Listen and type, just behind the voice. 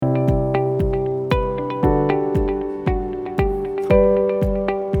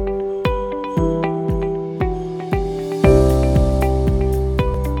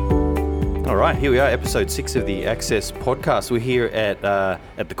here we are, episode 6 of the Access podcast. We're here at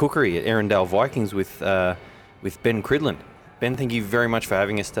the Cookery at Erindale Vikings with Ben Cridland. Ben, thank you very much for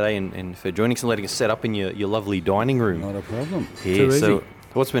having us today and for joining us and letting us set up in your lovely dining room. Not a problem. Yeah, Too easy. so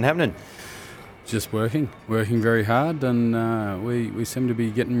what's been happening? Just working very hard, and we seem to be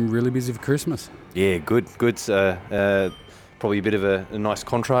getting really busy for Christmas. Yeah, good. Probably a bit of a nice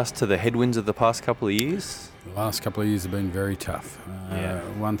contrast to the headwinds of the past couple of years. The last couple of years have been very tough.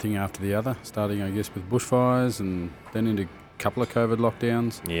 One thing after the other, starting, I guess, with bushfires and then into a couple of COVID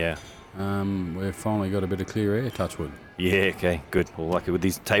lockdowns. Yeah. We've finally got a bit of clear air, touch wood. Yeah, okay, good. Well, lucky with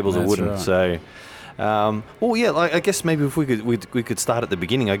these tables are That's wooden, right. so... I guess maybe if we could start at the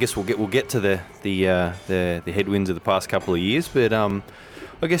beginning. I guess we'll get to the headwinds of the past couple of years. But I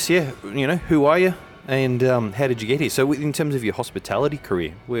guess who are you and how did you get here? So in terms of your hospitality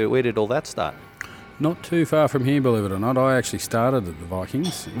career, where did all that start? Not too far from here, believe it or not. I actually started at the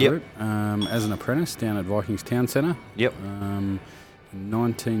Vikings group as an apprentice down at Vikings Town Centre. Yep. In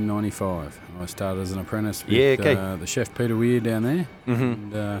 1995, I started as an apprentice with the chef Peter Weir down there.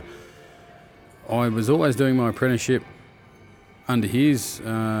 Mm-hmm. And, I was always doing my apprenticeship under his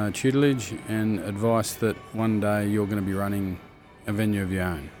tutelage and advice that one day you're going to be running a venue of your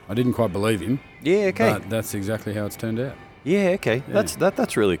own. I didn't quite believe him. Yeah, okay. But that's exactly how it's turned out. Yeah, okay. Yeah.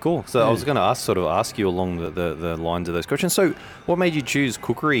 That's really cool. So I was going to ask you along the lines of those questions. So what made you choose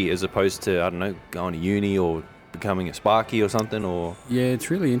cookery as opposed to, I don't know, going to uni or becoming a sparky or something? Or Yeah, it's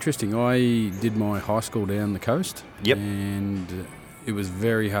really interesting. I did my high school down the coast. Yep. And it was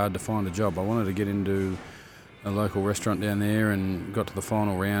very hard to find a job. I wanted to get into a local restaurant down there and got to the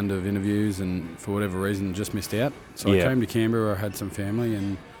final round of interviews and for whatever reason just missed out. So I came to Canberra where I had some family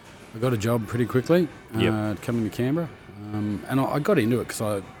and I got a job pretty quickly coming to Canberra. And I got into it because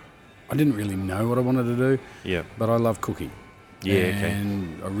I didn't really know what I wanted to do. Yeah. But I love cooking. Yeah, okay.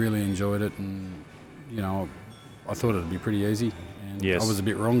 And I really enjoyed it, and I thought it'd be pretty easy. And Yes. I was a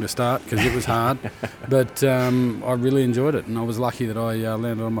bit wrong to start because it was hard, but I really enjoyed it, and I was lucky that I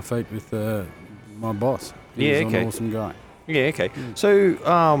landed on my feet with my boss. He was an awesome guy. Yeah, okay. So,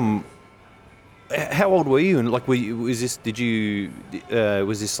 how old were you? And was this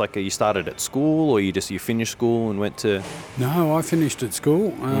like you started at school, or you finished school and went to? No, I finished at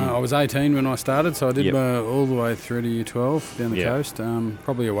school. I was 18 when I started, so I did all the way through to year 12 down the coast.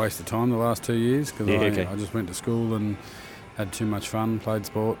 Probably a waste of time the last 2 years because I just went to school and had too much fun, played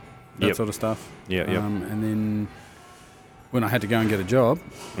sport, that sort of stuff. And then when I had to go and get a job,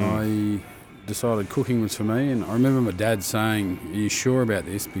 I decided cooking was for me. And I remember my dad saying, "Are you sure about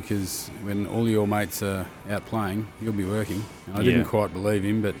this? Because when all your mates are out playing, you'll be working." And I didn't quite believe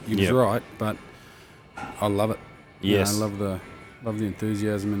him, but he was right. But I love it. Yes. I love the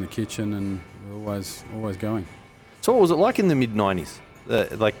enthusiasm in the kitchen, and we're always going. So what was it like in the mid-90s?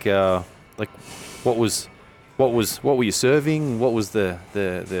 What were you serving? What was the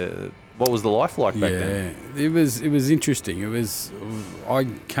life like back then? It was interesting. I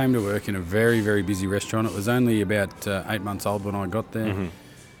came to work in a very, very busy restaurant. It was only about 8 months old when I got there.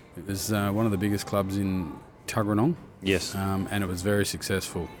 Mm-hmm. It was one of the biggest clubs in Tuggeranong. Yes. And it was very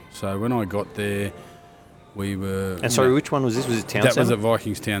successful. So when I got there, we were... And sorry, which one was this? Was it Town That Centre? was at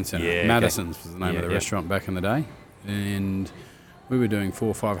Vikings Town Centre. Yeah, Madison's was the name of the restaurant back in the day. And we were doing 400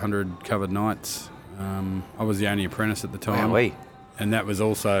 or 500 covered nights. I was the only apprentice at the time. Wow, and that was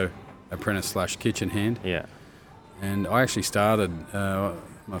also apprentice/kitchen hand. Yeah. And I actually started,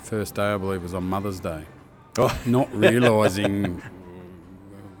 my first day, I believe, was on Mother's Day. Oh. Not realising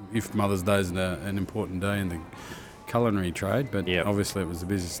if Mother's Day is an important day in the culinary trade, but obviously it was the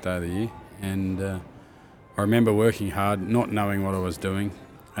busiest day of the year. And I remember working hard, not knowing what I was doing,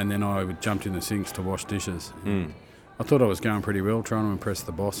 and then I jumped in the sinks to wash dishes. I thought I was going pretty well, trying to impress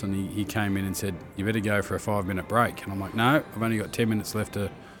the boss, and he came in and said, "You better go for a 5-minute break." And I'm like, "No, I've only got 10 minutes left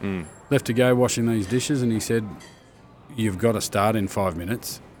to go washing these dishes." And he said, "You've got to start in 5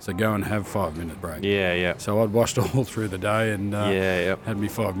 minutes, so go and have 5-minute break." Yeah. So I'd washed all through the day and had me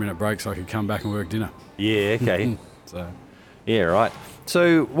 5-minute break so I could come back and work dinner. Yeah, okay. So yeah, right.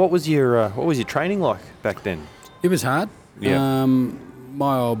 So what was your training like back then? it was hard. Yeah.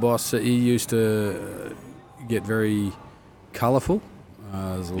 My old boss, he used to get very colourful.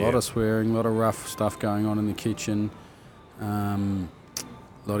 There's a lot of swearing, a lot of rough stuff going on in the kitchen, a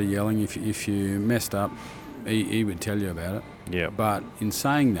lot of yelling. If you messed up, he would tell you about it. Yeah. But in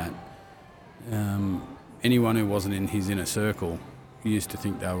saying that, anyone who wasn't in his inner circle used to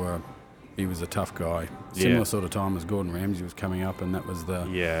think he was a tough guy. Similar sort of time as Gordon Ramsay was coming up, and that was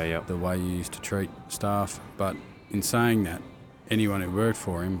the way he used to treat staff. But in saying that, anyone who worked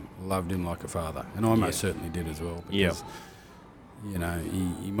for him loved him like a father, and I most certainly did as well. Because you know,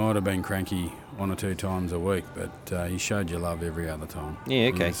 he might have been cranky 1 or 2 times a week, but he showed you love every other time. Yeah,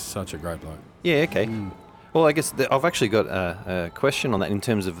 okay. He's such a great bloke. Yeah, okay. Well, I guess I've actually got a question on that in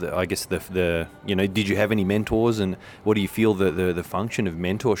terms of the you know, did you have any mentors, and what do you feel the function of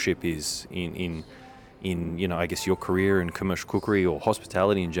mentorship is in you know, I guess your career in commercial cookery or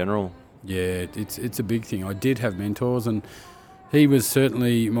hospitality in general? Yeah, it's a big thing. I did have mentors, and he was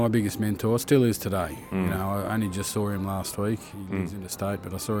certainly my biggest mentor, still is today. You know, I only just saw him last week. He lives interstate,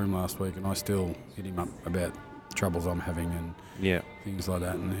 but I saw him last week, and I still hit him up about troubles I'm having and things like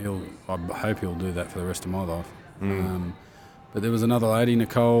that. And I hope he'll do that for the rest of my life. But there was another lady,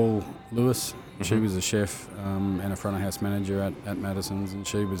 Nicole Lewis. She was a chef and a front of house manager at Madison's, and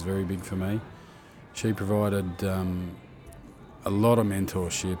she was very big for me. She provided a lot of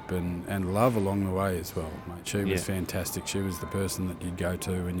mentorship and love along the way as well, mate. She was fantastic. She was the person that you'd go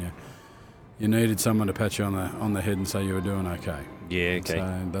to when you needed someone to pat you on the head and say you were doing okay. Yeah, okay.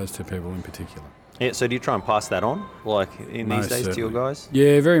 So those 2 people in particular. Yeah, so do you try and pass that on, like in these days, certainly. to your guys?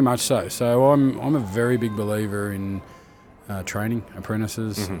 Yeah, very much so. So I'm a very big believer in training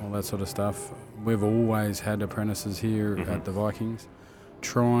apprentices, all that sort of stuff. We've always had apprentices here at the Vikings,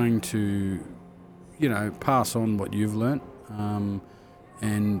 trying to, you know, pass on what you've learnt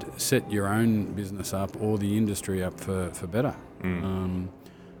and set your own business up or the industry up for better.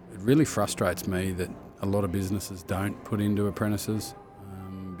 It really frustrates me that a lot of businesses don't put into apprentices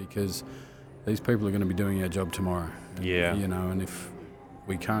because these people are going to be doing our job tomorrow. And, you know, and if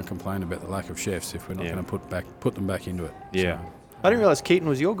we can't complain about the lack of chefs if we're not going to put them back into it. Yeah. So, I didn't realise Keaton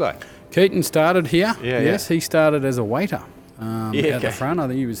was your guy. Keaton started here. Yes, yeah. he started as a waiter at okay. the front. I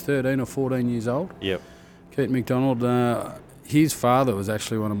think he was 13 or 14 years old. Yep. Keaton McDonald, his father was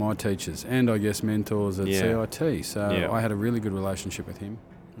actually one of my teachers and I guess mentors at CIT. So I had a really good relationship with him,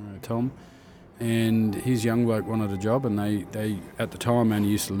 Tom. And his young bloke wanted a job, and they at the time only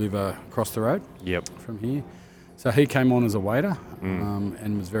used to live across the road from here. So he came on as a waiter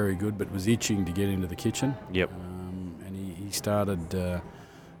and was very good, but was itching to get into the kitchen. And he started a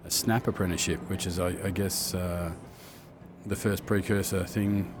snap apprenticeship, which is, I guess, the first precursor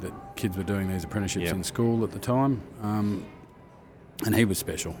thing that kids were doing, these apprenticeships in school at the time. And he was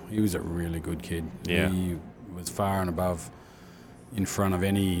special. He was a really good kid. He was far and above in front of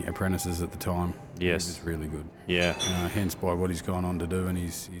any apprentices at the time. Yes. He was really good. Yeah. Hence by what he's gone on to do in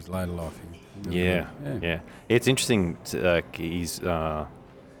his later life. Yeah. It's interesting. He's I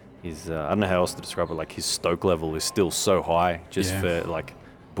don't know how else to describe it. Like his stoke level is still so high, just for like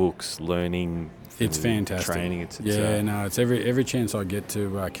books, learning. It's fantastic. Training. It's it's every chance I get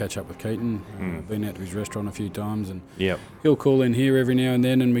to catch up with Keaton. I've been out to his restaurant a few times, and he'll call in here every now and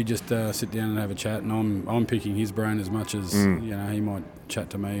then, and we just sit down and have a chat. And I'm picking his brain as much as you know, he might chat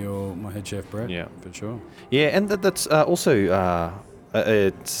to me or my head chef Brett. Yeah, for sure. Yeah, and that's also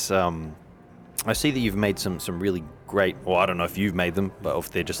it's. I see that you've made some really great. Well, I don't know if you've made them, but if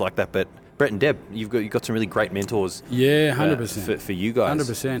they're just like that, but. Brett and Deb, you've got some really great mentors. Yeah, 100% for you guys.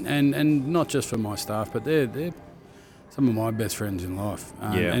 100%, and not just for my staff, but they're some of my best friends in life,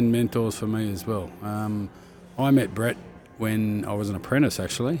 and mentors for me as well. I met Brett when I was an apprentice.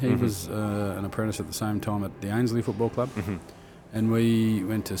 Actually, he was an apprentice at the same time at the Ainsley Football Club, and we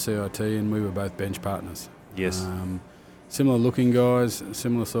went to CIT, and we were both bench partners. Yes. Similar looking guys,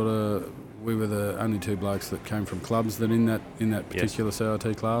 similar sort of. We were the only 2 blokes that came from clubs that in that particular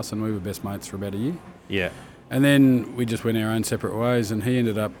CIT class, and we were best mates for about a year. Yeah. And then we just went our own separate ways, and he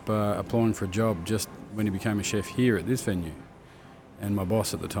ended up applying for a job just when he became a chef here at this venue. And my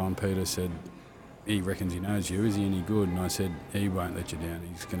boss at the time, Peter, said, he reckons he knows you. Is he any good? And I said, he won't let you down.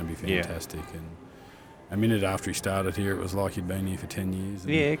 He's going to be fantastic. Yeah. And a minute after he started here, it was like he'd been here for 10 years.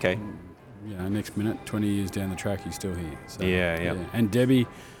 And, okay. You know, next minute, 20 years down the track, he's still here. So, yeah. And Debbie...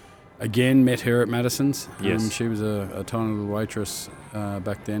 Again, met her at Madison's. Yes. She was a tiny little waitress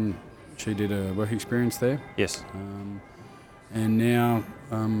back then. She did a work experience there. Yes. And now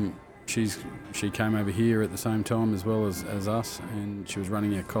she came over here at the same time as well as us, and she was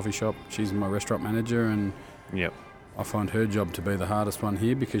running a coffee shop. She's my restaurant manager, and I find her job to be the hardest one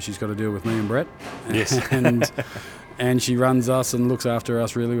here because she's got to deal with me and Brett. Yes. and she runs us and looks after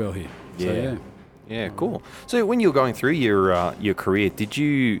us really well here. So, Yeah, cool. So when you were going through your career, did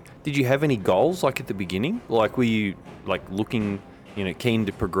you have any goals like at the beginning? Like were you like looking, keen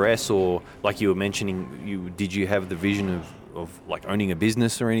to progress, or like you were mentioning, did you have the vision of like owning a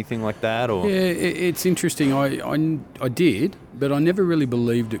business or anything like that? Or it's interesting. I did, but I never really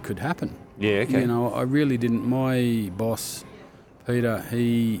believed it could happen. Yeah, okay. I really didn't. My boss, Peter,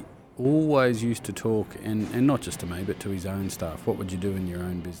 he always used to talk, and not just to me, but to his own staff. What would you do in your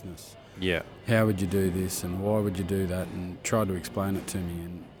own business? Yeah. How would you do this and why would you do that, and tried to explain it to me.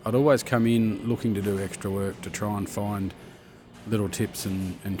 And I'd always come in looking to do extra work to try and find little tips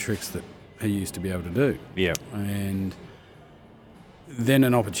and tricks that he used to be able to do. Yeah. And then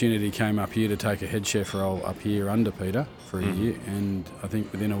an opportunity came up here to take a head chef role up here under Peter for a year, and I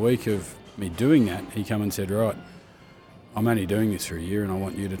think within a week of me doing that, he come and said, right, I'm only doing this for a year and I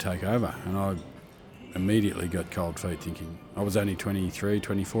want you to take over. And I immediately got cold feet thinking, I was only 23,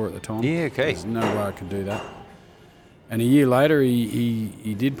 24 at the time. Yeah, okay. There's no way I could do that. And a year later,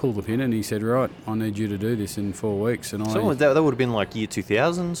 he did pull the pin and he said, right, I need you to do this in 4 weeks. And so that would have been like year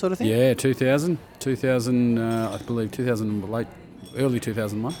 2000 sort of thing? Yeah, 2000, I believe 2000, early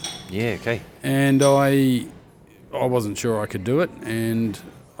 2001. Yeah, okay. And I wasn't sure I could do it, and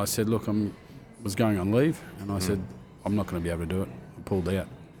I said, look, was going on leave, and I said, I'm not going to be able to do it. I pulled out.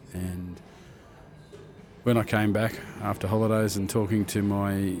 And when I came back after holidays and talking to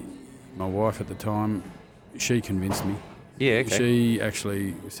my wife at the time, she convinced me. Yeah, okay. She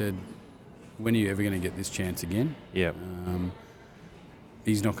actually said, when are you ever going to get this chance again? Yeah.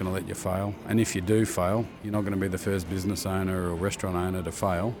 He's not going to let you fail. And if you do fail, you're not going to be the first business owner or restaurant owner to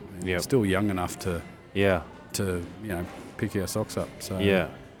fail. You're still young enough to pick our socks up. So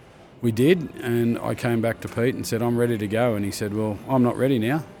we did, and I came back to Pete and said, I'm ready to go. And he said, well, I'm not ready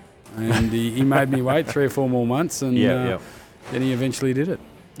now. And he made me wait 3 or 4 more months, and then he eventually did it.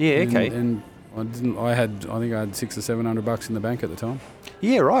 Yeah, okay. And I think I had $600 or $700 in the bank at the time.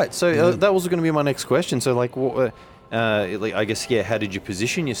 Yeah, right. So that was going to be my next question. So, like, what, I guess, how did you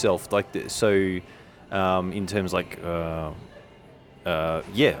position yourself? Like, in terms, like,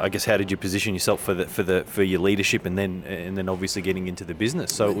 I guess, how did you position yourself for your leadership, and then obviously getting into the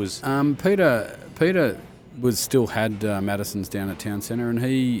business? So it was Peter was still had Madison's down at Town Centre, and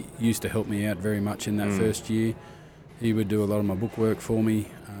he used to help me out very much in that first year. He would do a lot of my bookwork for me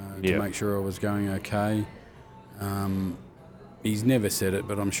to make sure I was going okay. He's never said it,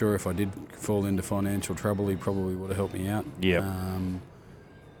 but I'm sure if I did fall into financial trouble, he probably would have helped me out. Yeah.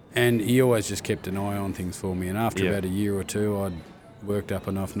 And he always just kept an eye on things for me. And after about a year or two, I'd worked up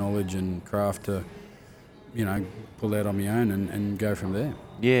enough knowledge and craft to, pull out on my own and go from there.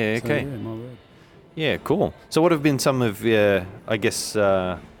 Yeah, okay. So, my word. Yeah, cool. So what have been some of, your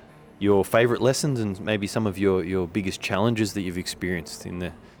favourite lessons and maybe some of your biggest challenges that you've experienced in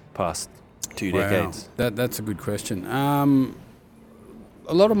the past 2 decades? That's a good question.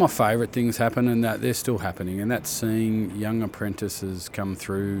 A lot of my favourite things happen, and that they're still happening, and that's seeing young apprentices come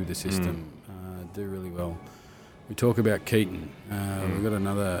through the system, do really well. We talk about Keaton. We've got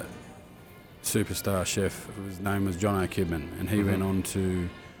another superstar chef. His name was John O'Kidman, and he went on to...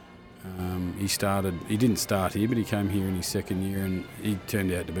 he didn't start here, but he came here in his second year, and he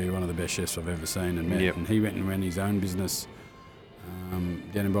turned out to be one of the best chefs I've ever seen and met. And he went and ran his own business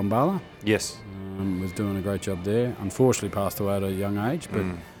down in Bombala. Yes. Was doing a great job there. Unfortunately passed away at a young age, but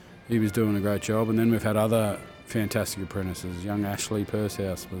he was doing a great job. And then we've had other fantastic apprentices. Young Ashley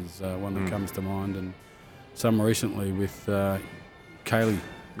Pursehouse was one that comes to mind, and some recently with Kaylee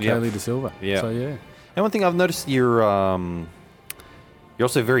De Silva. Yeah. So, yeah. And one thing I've noticed, you're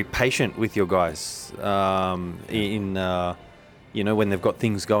also very patient with your guys. When they've got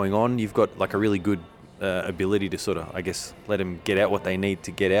things going on, you've got like a really good ability to sort of, I guess, let them get out what they need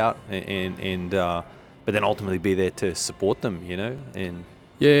to get out, but then ultimately be there to support them, And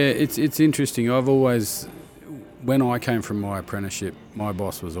it's interesting. I've always, when I came from my apprenticeship, my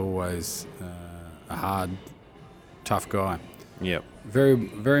boss was always a hard, tough guy. Yeah. Very,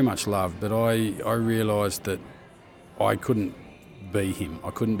 very much loved, but I realised that I couldn't be him. I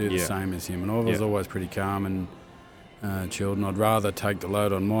couldn't do the same as him, and I was always pretty calm and chilled, and I'd rather take the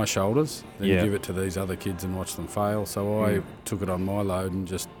load on my shoulders than give it to these other kids and watch them fail. So I took it on my load and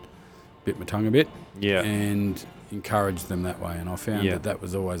just bit my tongue a bit and encouraged them that way, and I found that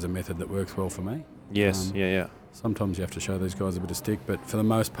was always a method that works well for me. Yes, Sometimes you have to show these guys a bit of stick, but for the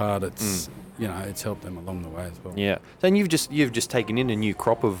most part, it's it's helped them along the way as well. Yeah. Then you've just taken in a new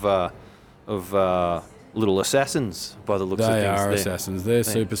crop of little assassons by the looks of things. They are assassins. They're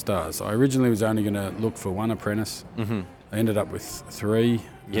superstars. I originally was only going to look for one apprentice. I ended up with 3.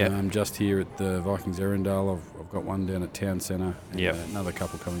 Just here at the Vikings Erindale. I've got one down at Town Centre. Another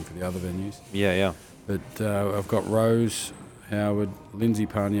couple coming for the other venues. Yeah. But I've got Rose, Howard, Lindsay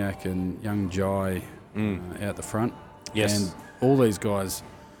Parniak and young Jai out the front. Yes. And all these guys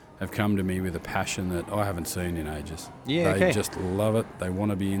have come to me with a passion that I haven't seen in ages. Yeah, They just love it. They want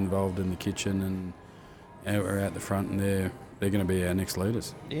to be involved in the kitchen, and we're out the front, and they're going to be our next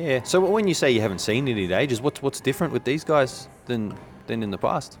leaders. Yeah. So when you say you haven't seen it in ages, what's different with these guys than in the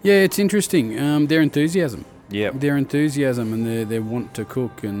past? Yeah, it's interesting. Their enthusiasm. their enthusiasm and their want to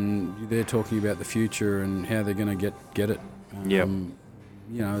cook, and they're talking about the future and how they're going to get it. You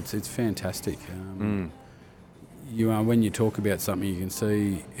know, it's fantastic. When you talk about something, you can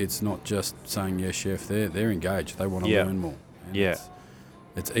see it's not just saying yes, chef. They're engaged. They want to learn more. And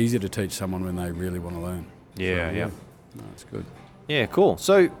it's easy to teach someone when they really want to learn. No, it's good. Yeah, cool.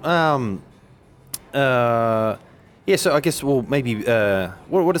 So, so I guess maybe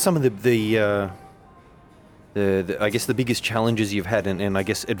what are some of the I guess the biggest challenges you've had, and I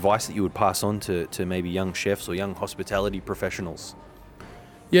guess advice that you would pass on to maybe young chefs or young hospitality professionals?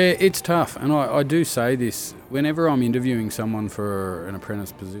 Yeah, it's tough, and I do say this whenever I'm interviewing someone for an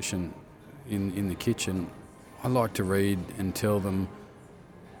apprentice position in the kitchen. I like to read and tell them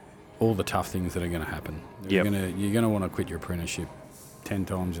all the tough things that are going to happen. You're going to want to quit your apprenticeship 10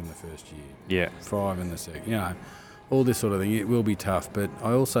 times in the first year, 5 in the second. You know, all this sort of thing. It will be tough, but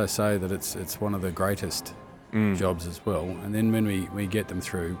I also say that it's one of the greatest jobs as well. And then when we get them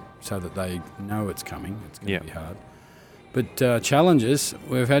through, so that they know it's coming, it's going to be hard. But challenges,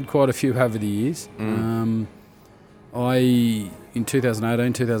 we've had quite a few over the years. In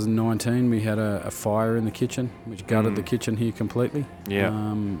 2018, 2019, we had a fire in the kitchen, which gutted the kitchen here completely.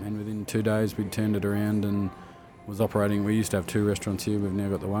 And within 2 days, we'd turned it around and was operating. We used to have 2 restaurants here. We've now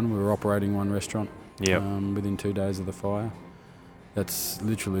got the one. We were operating 1 restaurant within 2 days of the fire. That's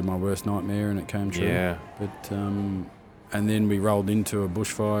literally my worst nightmare, and it came true. But and then we rolled into a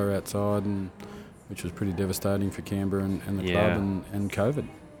bushfire outside, which was pretty devastating for Canberra and the club and COVID.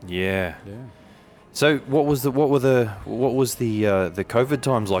 So what was the COVID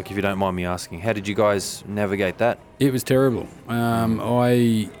times like, if you don't mind me asking? How did you guys navigate that? It was terrible.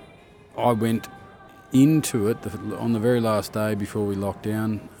 I went into it on the very last day before we locked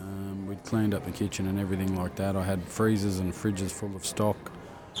down. We'd cleaned up the kitchen and everything like that. I had freezers and fridges full of stock,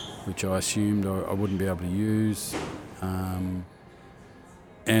 which I assumed I wouldn't be able to use.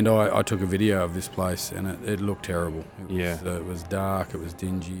 And I took a video of this place, and it looked terrible. It was dark, it was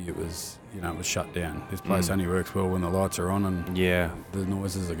dingy, it was shut down. This place only works well when the lights are on and the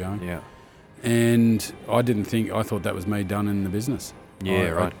noises are going. And I thought that was me done in the business.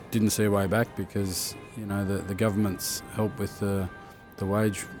 I didn't see a way back because, the government's help with the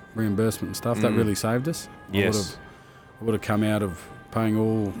wage reimbursement and stuff, that really saved us. I would have come out of paying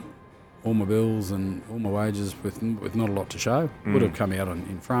all my bills and all my wages with not a lot to show. Would have come out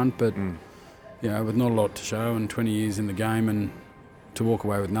in front, but with not a lot to show and 20 years in the game, and to walk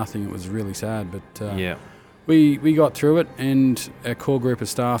away with nothing, it was really sad. But we got through it, and our core group of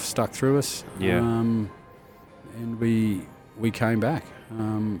staff stuck through us. And we came back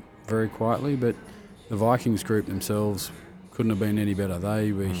very quietly, but the Vikings group themselves couldn't have been any better.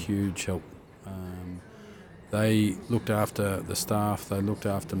 They were huge help. They looked after the staff, they looked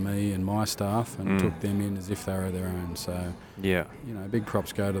after me and my staff, and took them in as if they were their own. So, big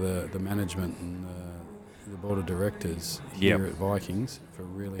props go to the management and the board of directors here at Vikings for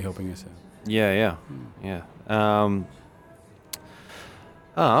really helping us out.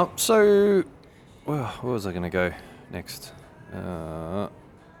 So, where was I going to go next?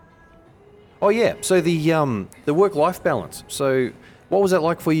 So the work-life balance. So, what was that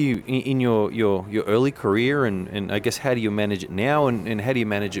like for you in your early career, and I guess how do you manage it now, and how do you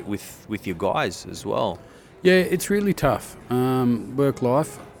manage it with your guys as well? Yeah, it's really tough.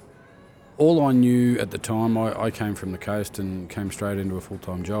 Work-life. All I knew at the time, I came from the coast and came straight into a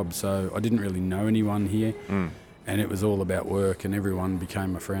full-time job, so I didn't really know anyone here, and it was all about work, and everyone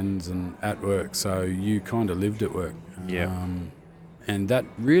became my friends and at work, so you kind of lived at work. And that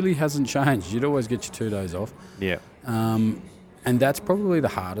really hasn't changed. You'd always get your 2 days off. And that's probably the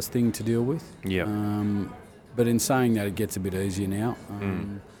hardest thing to deal with. But in saying that, it gets a bit easier now.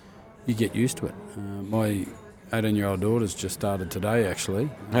 You get used to it. My 18-year-old daughter's just started today, actually,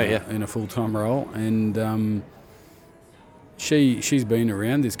 in a full-time role. And she's been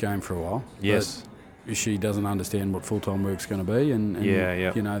around this game for a while. But she doesn't understand what full-time work's going to be. And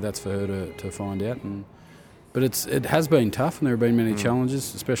that's for her to find out. But it has been tough, and there have been many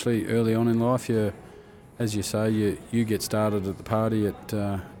challenges, especially early on in life. As you say, you get started at the party at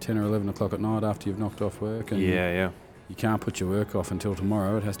 10 or 11 o'clock at night after you've knocked off work. And you can't put your work off until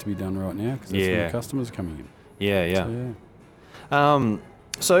tomorrow. It has to be done right now because that's when the customers are coming in.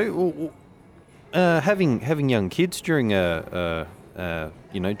 So having young kids during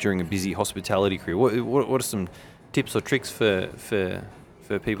during a busy hospitality career, what are some tips or tricks for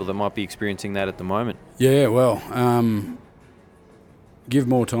people that might be experiencing that at the moment? Give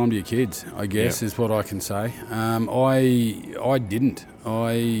more time to your kids, I guess, is what I can say. I didn't.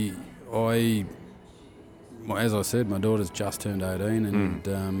 As I said, my daughter's just turned 18,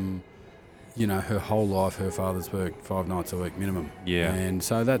 and her whole life, her father's worked 5 nights a week minimum. Yeah. And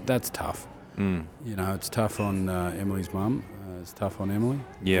so that's tough. It's tough on Emily's mum. It's tough on Emily.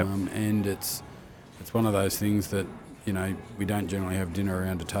 Yeah. And it's one of those things that, we don't generally have dinner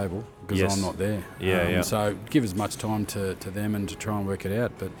around a table because I'm not there. So give as much time to them and to try and work it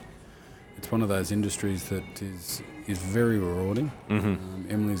out. But it's one of those industries that is very rewarding.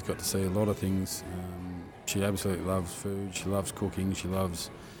 Emily's got to see a lot of things. She absolutely loves food. She loves cooking. She loves,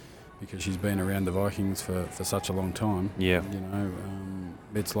 because she's been around the Vikings for such a long time. Yeah.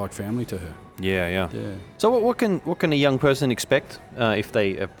 It's like family to her. Yeah. So what can a young person expect if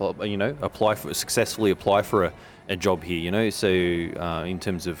they successfully apply for a job here? So in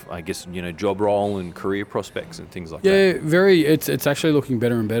terms of, I guess, job role and career prospects and things like that. Yeah, very. It's actually looking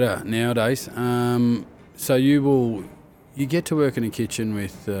better and better nowadays. So you get to work in a kitchen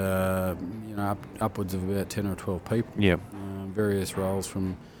with upwards of about 10 or 12 people. Yeah. Various roles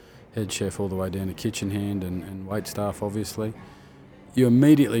from head chef all the way down to kitchen hand and wait staff, obviously. You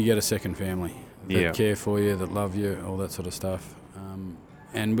immediately get a second family that care for you, that love you, all that sort of stuff.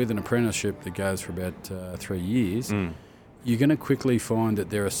 And with an apprenticeship that goes for about 3 years, you're going to quickly find that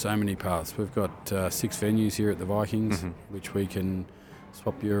there are so many paths. We've got 6 venues here at the Vikings, which we can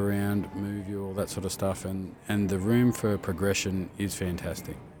swap you around, move you, all that sort of stuff. And the room for progression is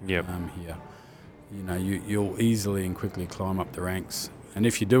fantastic here. You'll easily and quickly climb up the ranks. And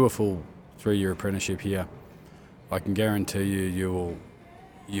if you do a full 3-year apprenticeship here, I can guarantee you'll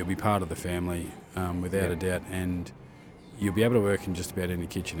be part of the family without a doubt, and you'll be able to work in just about any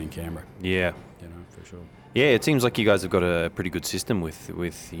kitchen in Canberra. Yeah. For sure. Yeah, it seems like you guys have got a pretty good system with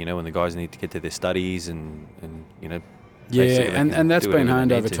when the guys need to get to their studies and Yeah, and that's been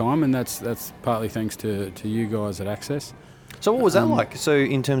honed over time, and that's partly thanks to you guys at Access. So what was that like? So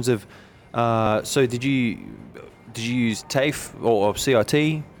in terms of, did you use TAFE or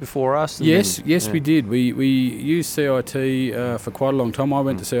CIT before us? Yes, we did. We used CIT for quite a long time. I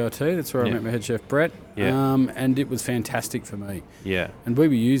went to CIT. That's where I met my head chef, Brett. And it was fantastic for me. Yeah. And we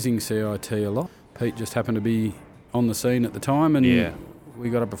were using CIT a lot. Pete just happened to be on the scene at the time, and we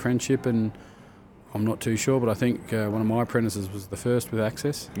got up a friendship, and I'm not too sure, but I think one of my apprentices was the first with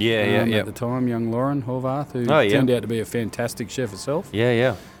Access. At the time, young Lauren Horvath, who turned out to be a fantastic chef herself.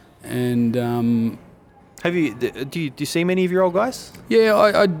 And do you see many of your old guys?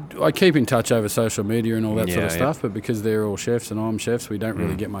 Yeah, I keep in touch over social media and all that sort of stuff, but because they're all chefs and I'm chefs, we don't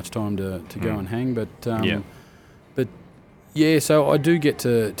really get much time to go and hang. So I do get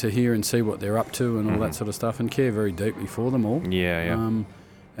to hear and see what they're up to and all that sort of stuff, and care very deeply for them all.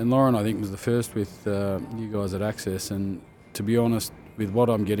 And Lauren, I think, was the first with you guys at Access, and to be honest, with what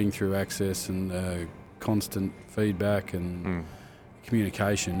I'm getting through Access and constant feedback and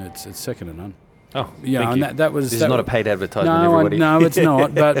communication, it's second to none. Oh, thank you. That was. This is not a paid advertisement, everybody. No, it's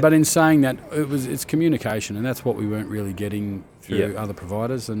not. But in saying that, it's communication, and that's what we weren't really getting through other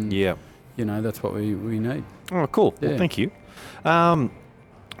providers, and that's what we need. Oh, cool. Yeah. Well, thank you. All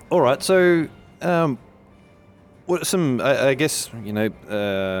right. So, what are some? I guess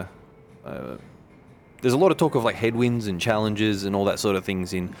there's a lot of talk of like headwinds and challenges and all that sort of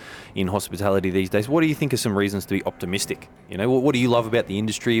things in hospitality these days. What do you think are some reasons to be optimistic? What do you love about the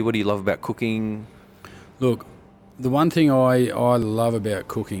industry? What do you love about cooking? Look, the one thing I love about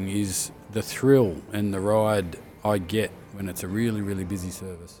cooking is the thrill and the ride I get when it's a really, really busy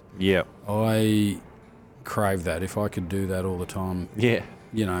service. Yeah. I crave that. If I could do that all the time. Yeah.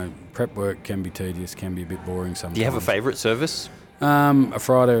 Prep work can be tedious, can be a bit boring sometimes. Do you have a favourite service? A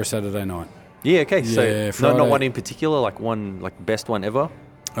Friday or a Saturday night. Yeah, okay. So not one in particular, like best one ever?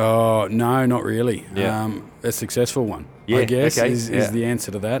 Oh, no, not really. Yeah. A successful one, I guess, is the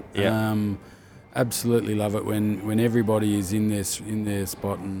answer to that. Yeah. Absolutely love it when everybody is in their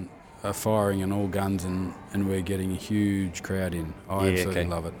spot and are firing on all guns and we're getting a huge crowd in. I absolutely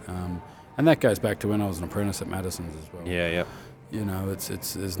love it. And that goes back to when I was an apprentice at Madison's as well. Yeah.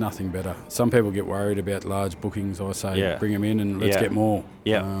 It's there's nothing better. Some people get worried about large bookings. I say bring them in and let's get more.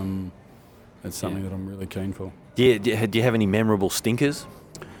 Yeah. It's something that I'm really keen for. Do you have any memorable stinkers?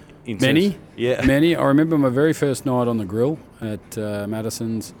 Many. Many. I remember my very first night on the grill at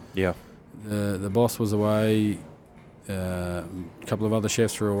Madison's. Yeah. The boss was away. A couple of other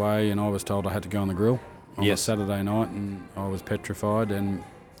chefs were away, and I was told I had to go on the grill on a Saturday night, and I was petrified. And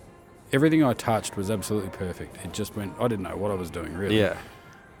everything I touched was absolutely perfect. It just went. I didn't know what I was doing really. Yeah.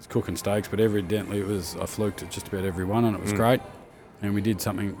 I was cooking steaks, but evidently I fluked at just about every one, and it was great. And we did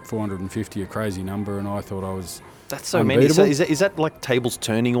something 450, a crazy number, and I thought I was. That's so unbeatable. Many. So is that like tables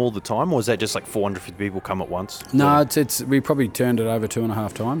turning all the time, or is that just like 450 people come at once? No, it's we probably turned it over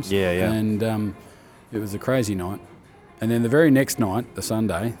 2.5 times. Yeah. And it was a crazy night, And then the very next night, the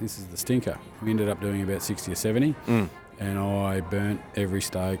Sunday, this is the stinker. We ended up doing about 60 or 70. And I burnt every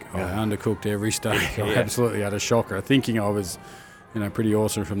steak. I undercooked every steak. I absolutely had a shocker, thinking I was, pretty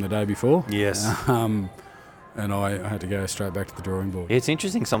awesome from the day before. Yes. And I had to go straight back to the drawing board. Yeah, it's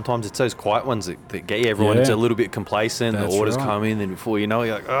interesting. Sometimes it's those quiet ones that get everyone a little bit complacent. That's the orders right. come in, and before you know it,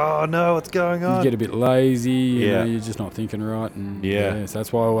 you're like, oh no, what's going on? You get a bit lazy. You're just not thinking right. And so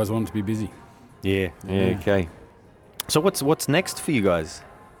that's why I always wanted to be busy. Yeah. Okay. So what's next for you guys?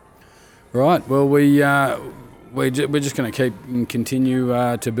 Right. Well, we're just going to keep and continue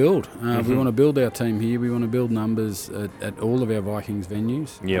to build. We want to build our team here. We want to build numbers at all of our Vikings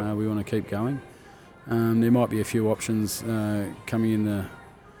venues. Yep. We want to keep going. There might be a few options coming in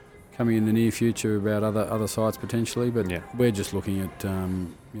the near future about other sites potentially, but we're just looking at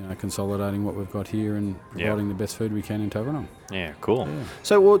consolidating what we've got here and providing the best food we can in Toblerone. Yeah, cool. Yeah.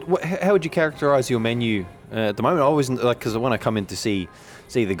 So how would you characterise your menu at the moment? I always because when I come in to see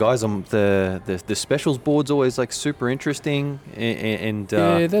the guys on the specials board's always like super interesting and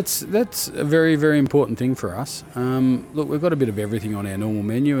that's a very, very important thing for us. Look, we've got a bit of everything on our normal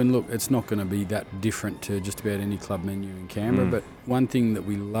menu, and look, it's not going to be that different to just about any club menu in Canberra, but one thing that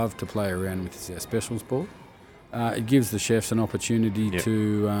we love to play around with is our specials board. It gives the chefs an opportunity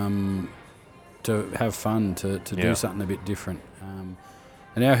to have fun, to do something a bit different.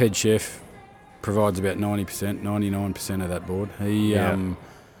 And our head chef provides about 90%, 99% of that board.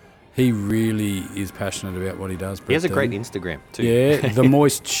 He really is passionate about what he does. He has a great Instagram too. Yeah, the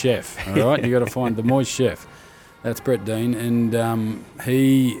Moist Chef. All right, you got to find the Moist Chef. That's Brett Dean, and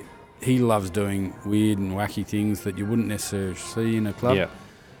he loves doing weird and wacky things that you wouldn't necessarily see in a club. Yeah.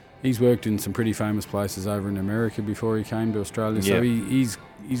 He's worked in some pretty famous places over in America before he came to Australia, so he's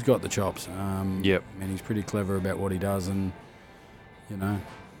got the chops. And he's pretty clever about what he does, and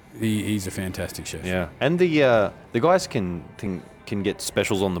he's a fantastic chef. Yeah, and the guys can get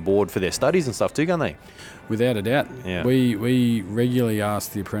specials on the board for their studies and stuff too, can't they? Without a doubt. Yeah. We regularly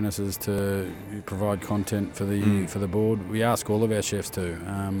ask the apprentices to provide content for the board. We ask all of our chefs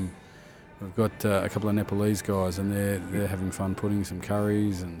to. We've got a couple of Nepalese guys, and they're having fun putting some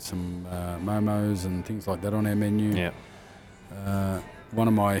curries and some momos and things like that on our menu. Yeah. One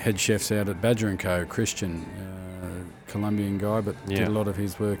of my head chefs out at Badger & Co., Christian, Colombian guy, but did a lot of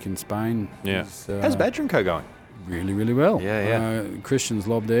his work in Spain. Yeah. How's Badger & Co. going? Really, really well. Yeah. Christian's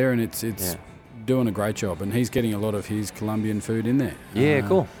lobbed there, and it's doing a great job, and he's getting a lot of his Colombian food in there. Yeah,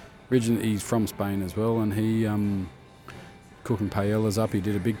 cool. Originally, he's from Spain as well, and he cooking paellas up. He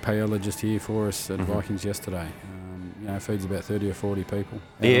did a big paella just here for us at Vikings yesterday. Feeds about 30 or 40 people.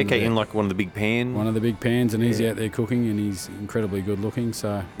 Yeah, okay, in like one of the big pans. One of the big pans, and he's out there cooking, and he's incredibly good looking,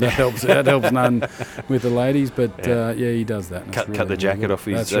 so that helps. That helps none with the ladies, but he does that. Cut the jacket off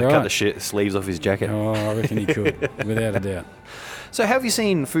his. Cut the sleeves off his jacket. Oh, I reckon he could, without a doubt. So, have you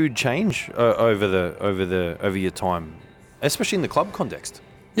seen food change over your time, especially in the club context?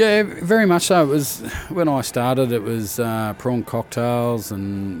 Yeah, very much so. It was when I started. It was prawn cocktails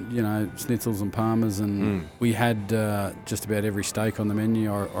and schnitzels and parmas, and we had just about every steak on the menu.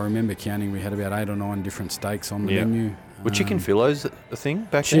 I remember counting. We had about 8 or 9 different steaks on the menu. Were chicken filets a thing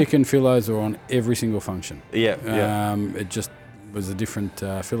back then? Chicken filets were on every single function. Yeah. It just was a different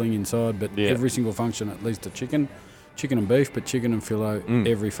filling inside, but every single function, at least a chicken and beef, but chicken and fillet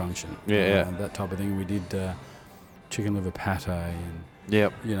every function. That type of thing. We did chicken liver pate and.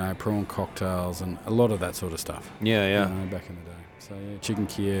 Yep. Prawn cocktails and a lot of that sort of stuff. Yeah. Back in the day. So, chicken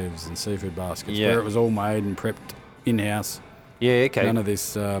Kievs and seafood baskets where it was all made and prepped in-house. Yeah, okay. None of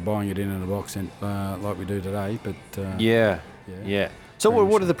this buying it in a box like we do today, but... Yeah. So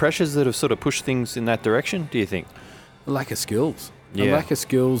what are the pressures that have sort of pushed things in that direction, do you think? The lack of skills. The lack of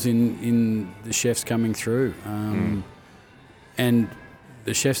skills in the chefs coming through. And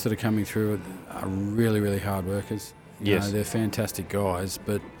the chefs that are coming through are really, really hard workers. They're fantastic guys,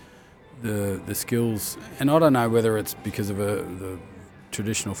 but the skills, and I don't know whether it's because of the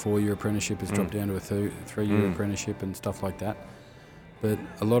traditional 4-year apprenticeship has dropped down to a 3-year apprenticeship and stuff like that. But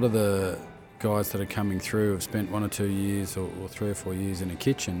a lot of the guys that are coming through have spent 1 or 2 years or 3 or 4 years in a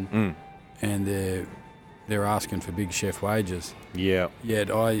kitchen, and they're asking for big chef wages. Yeah. Yet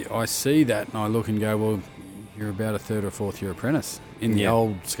I see that and I look and go, well, you're about a 3rd or 4th year apprentice in the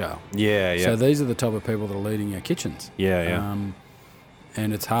old scale. Yeah. So these are the type of people that are leading our kitchens. Yeah.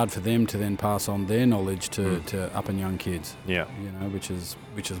 And it's hard for them to then pass on their knowledge to up and young kids. Yeah. Which is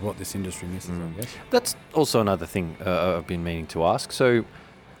what this industry misses, I guess. That's also another thing I've been meaning to ask. So,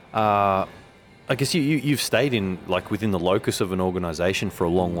 I guess you've stayed within the locus of an organisation for a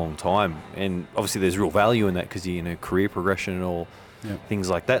long, long time, and obviously there's real value in that because career progression and all things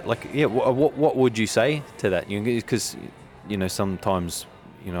like that. Like, what would you say to that? Because, sometimes,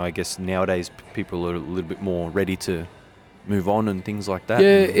 I guess nowadays people are a little bit more ready to move on and things like that.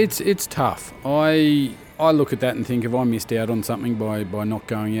 Yeah, it's tough. I look at that and think, if I missed out on something by not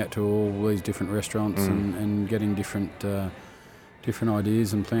going out to all these different restaurants and getting different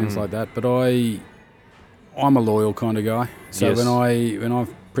ideas and plans like that. But I'm a loyal kind of guy. So when I'm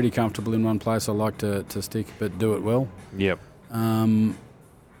pretty comfortable in one place, I like to stick, but do it well. Yep. And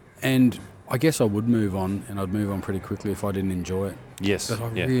I guess I would move on, and I'd move on pretty quickly if I didn't enjoy it. Yes. But I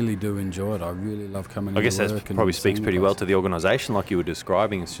really do enjoy it. I really love coming to work. I guess that probably speaks pretty well to the organisation, like you were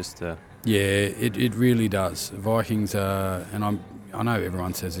describing. It's just... Yeah, it really does. Vikings are, and I know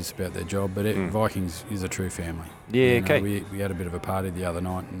everyone says this about their job, but Vikings is a true family. Yeah, okay. We had a bit of a party the other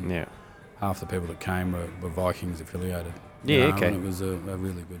night, and half the people that came were Vikings affiliated. Yeah, okay. And it was a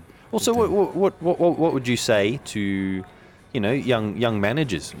really good... Also, what would you say to... young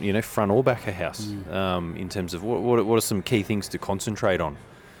managers, front or back of house, in terms of what are some key things to concentrate on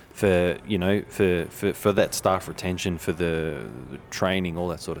for that staff retention, for the training, all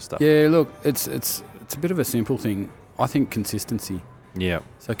that sort of stuff? Yeah, look, it's a bit of a simple thing. I think consistency. Yeah.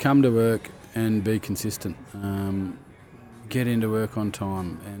 So come to work and be consistent. Get into work on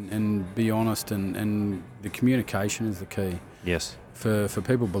time and be honest, and the communication is the key. Yes. For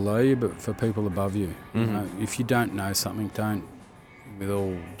people below you, but for people above you. If you don't know something, don't, with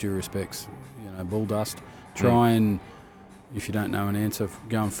all due respects, bull dust. Try and, if you don't know an answer,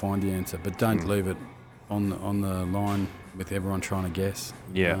 go and find the answer, but don't leave it on the line with everyone trying to guess.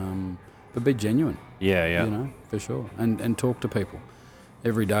 Yeah. But be genuine. Yeah. For sure, and talk to people.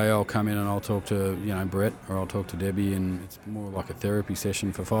 Every day I'll come in and I'll talk to Brett, or I'll talk to Debbie, and it's more like a therapy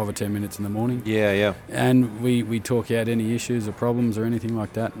session for 5 or 10 minutes in the morning. Yeah. And we talk out any issues or problems or anything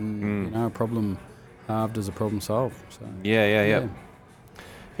like that, and a problem halved is a problem solved. So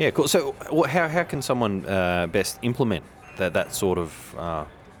Yeah, cool. So how can someone best implement that sort of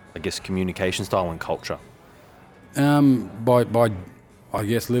communication style and culture? By I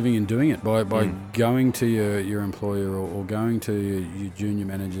guess living and doing it, by going to your employer or going to your junior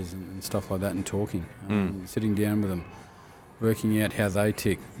managers and stuff like that and talking, sitting down with them, working out how they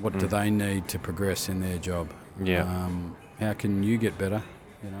tick, what do they need to progress in their job. How can you get better?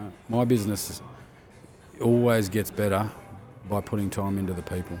 My business always gets better by putting time into the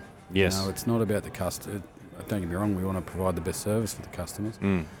people. Yes. It's not about the customer. Don't get me wrong, we want to provide the best service for the customers.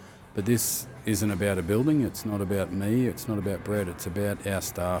 But this isn't about a building, it's not about me, it's not about Brett, it's about our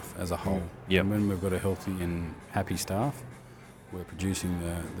staff as a whole. And when we've got a healthy and happy staff, we're producing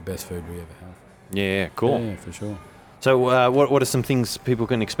the best food we ever have. Yeah, cool. Yeah, for sure. So what are some things people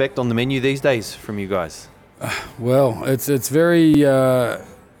can expect on the menu these days from you guys? Well, it's very...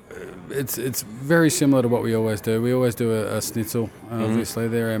 It's very similar to what we always do. We always do a schnitzel. Obviously,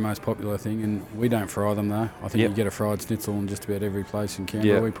 they're our most popular thing, and we don't fry them though. I think you get a fried schnitzel in just about every place in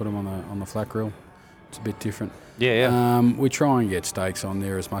Canberra. We put them on the flat grill. It's a bit different. We try and get steaks on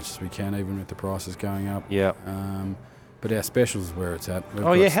there as much as we can, even with the prices going up. But our specials is where it's at.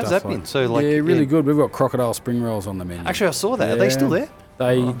 How's that been? So really good. We've got crocodile spring rolls on the menu. Actually, I saw that. Are they still there?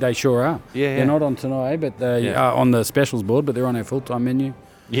 They sure are. They're not on tonight, but they are on the specials board, but they're on our full-time menu.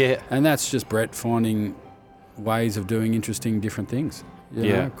 Yeah. And that's just Brett finding ways of doing interesting different things.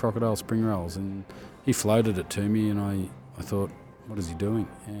 Crocodile spring rolls. And he floated it to me, and I thought, what is he doing?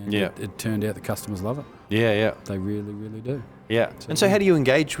 And it turned out the customers love it. Yeah. They really, really do. Yeah. So how do you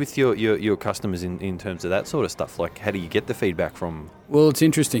engage with your customers in terms of that sort of stuff? Like, how do you get the feedback from... Well, it's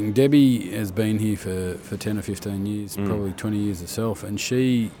interesting. Debbie has been here for 10 or 15 years, probably 20 years herself, and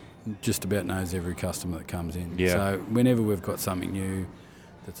she just about knows every customer that comes in. Yeah. So whenever we've got something new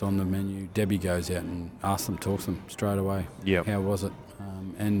that's on the menu, Debbie goes out and asks them, talks to them straight away. How was it?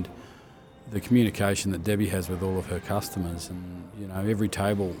 And the communication that Debbie has with all of her customers, and every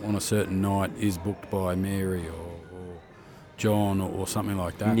table on a certain night is booked by Mary or John or something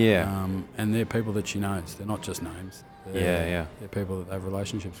like that. And they're people that she knows. They're not just names. They're people that they have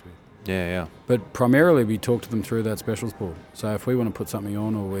relationships with. But primarily we talk to them through that specials board. So if we want to put something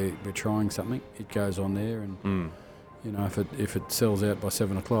on, or we're trying something, it goes on there, and if it sells out by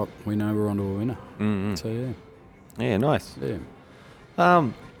 7 o'clock, we know we're onto a winner. So nice.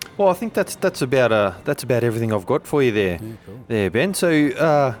 Well, I think that's about everything I've got for you there. Cool. There, Ben.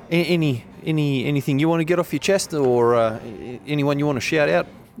 So anything you want to get off your chest, or anyone you want to shout out?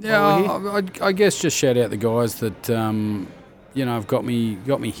 I guess just shout out the guys that have got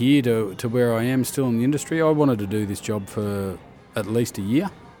me here to where I am still in the industry. I wanted to do this job for at least a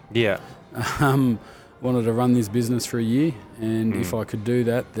year. Wanted to run this business for a year, and if I could do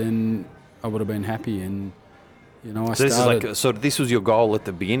that, then I would have been happy. And You know, this is like sort of, this was your goal at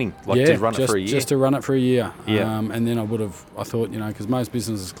the beginning, like to run it for a year. Just to run it for a year. Yeah. And then I thought, you know, because most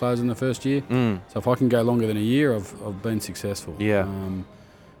businesses close in the first year. So if I can go longer than a year, I've been successful. Yeah.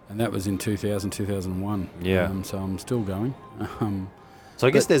 And that was in 2001. Yeah. So I'm still going. So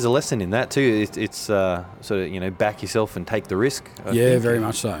I guess there's a lesson in that too. It's sort of, you know, back yourself and take the risk. I think, very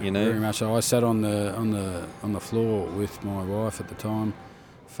much so. You know, very much so. I sat on the floor with my wife at the time,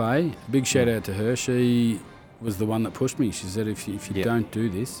 Faye. Big shout out to her. She was the one that pushed me. She said, if you don't do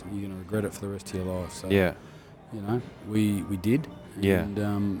this, you're going to regret it for the rest of your life. So, you know, we did.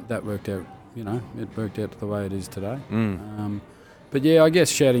 And that worked out, you know, it worked out the way it is today. But yeah, I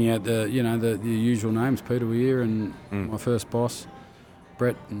guess shouting out the usual names, Peter Weir and my first boss,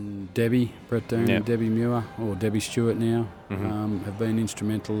 Brett and Debbie, Brett Dean and Debbie Muir, or Debbie Stewart now, have been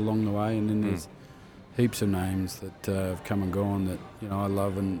instrumental along the way. And then there's heaps of names that have come and gone that, you know, I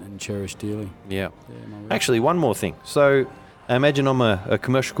love and cherish dearly. Yeah. Actually, one more thing. So I imagine I'm a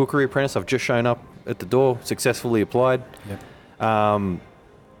commercial cookery apprentice. I've just shown up at the door, successfully applied. Yep.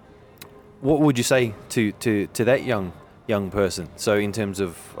 What would you say to that young person? So in terms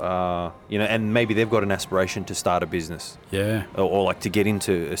of, you know, and maybe they've got an aspiration to start a business. Yeah. Or like to get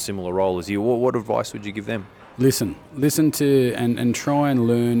into a similar role as you. What advice would you give them? Listen to and try and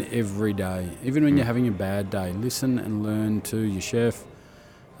learn every day. Even when you're having a bad day, listen and learn to your chef.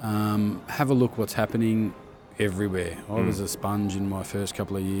 Have a look what's happening everywhere. I was a sponge in my first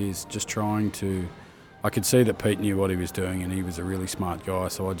couple of years, just trying to... I could see that Pete knew what he was doing and he was a really smart guy,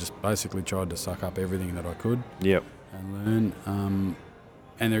 so I just basically tried to suck up everything that I could. Yep. And learn.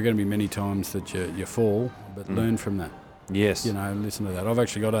 And there are going to be many times that you fall, but learn from that. Yes. You know, listen to that. I've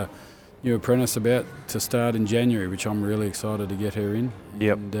actually got a new apprentice about to start in January, which I'm really excited to get her in.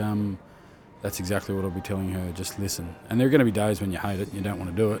 Yep. And that's exactly what I'll be telling her. Just listen. And there are going to be days when you hate it and you don't want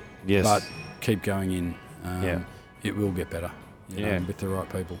to do it. Yes. But keep going in. It will get better. You know, with the right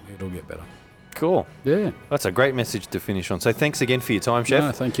people, it'll get better. Cool. Yeah. That's a great message to finish on. So thanks again for your time, Chef.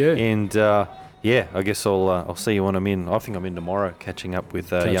 No, thank you. And I guess I'll see you when I'm in. I think I'm in tomorrow, catching up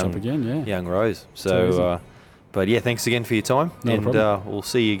with young Rose. So, but yeah, thanks again for your time. No problem. We'll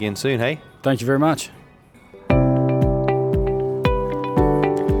see you again soon. Hey. Thank you very much.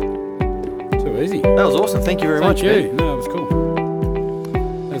 Too easy. That was awesome. Thank you very much. Thank you. No, it was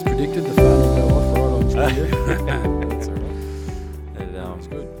cool. As predicted, the phone will go off right on studio. That's all right. It's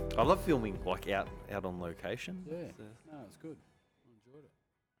good. I love filming like out on location. Yeah. No, it's good.